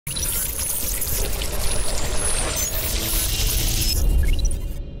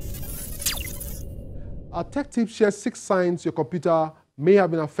Our tech tip shares 6 signs your computer may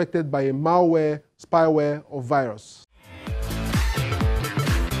have been affected by a malware, spyware, or virus.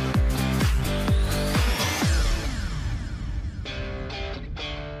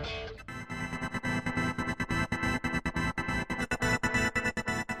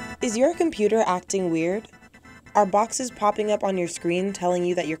 Is your computer acting weird? Are boxes popping up on your screen telling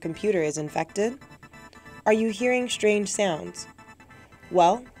you that your computer is infected? Are you hearing strange sounds?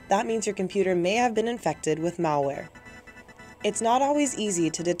 Well, that means your computer may have been infected with malware. It's not always easy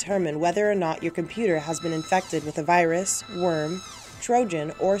to determine whether or not your computer has been infected with a virus, worm,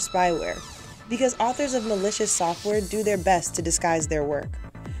 Trojan, or spyware, because authors of malicious software do their best to disguise their work.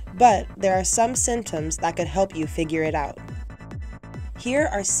 But there are some symptoms that could help you figure it out. Here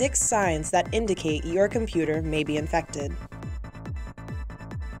are 6 signs that indicate your computer may be infected.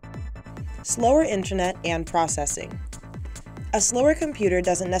 Slower internet and processing. A slower computer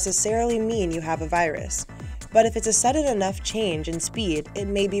doesn't necessarily mean you have a virus, but if it's a sudden enough change in speed, it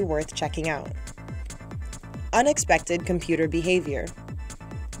may be worth checking out. Unexpected computer behavior.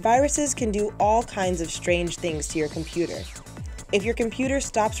 Viruses can do all kinds of strange things to your computer. If your computer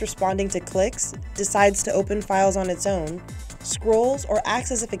stops responding to clicks, decides to open files on its own, scrolls, or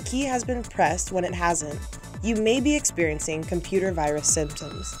acts as if a key has been pressed when it hasn't, you may be experiencing computer virus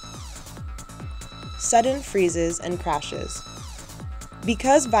symptoms. Sudden freezes and crashes.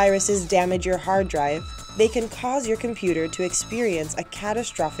 Because viruses damage your hard drive, they can cause your computer to experience a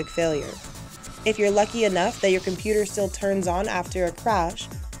catastrophic failure. If you're lucky enough that your computer still turns on after a crash,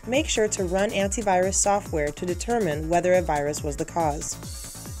 make sure to run antivirus software to determine whether a virus was the cause.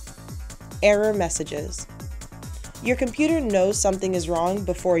 Error messages. Your computer knows something is wrong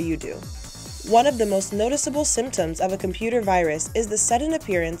before you do. One of the most noticeable symptoms of a computer virus is the sudden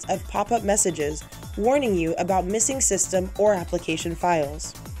appearance of pop-up messages warning you about missing system or application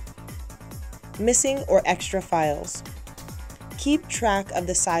files. Missing or extra files. Keep track of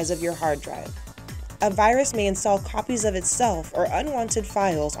the size of your hard drive. A virus may install copies of itself or unwanted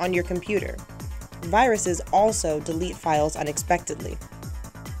files on your computer. Viruses also delete files unexpectedly.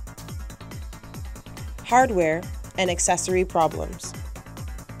 Hardware and accessory problems.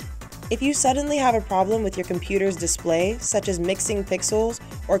 If you suddenly have a problem with your computer's display, such as mixing pixels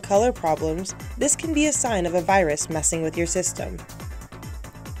or color problems, this can be a sign of a virus messing with your system.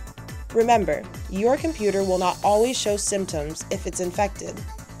 Remember, your computer will not always show symptoms if it's infected.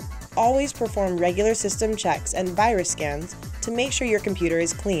 Always perform regular system checks and virus scans to make sure your computer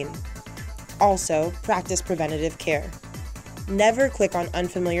is clean. Also, practice preventative care. Never click on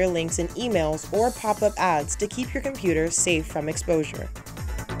unfamiliar links in emails or pop-up ads to keep your computer safe from exposure.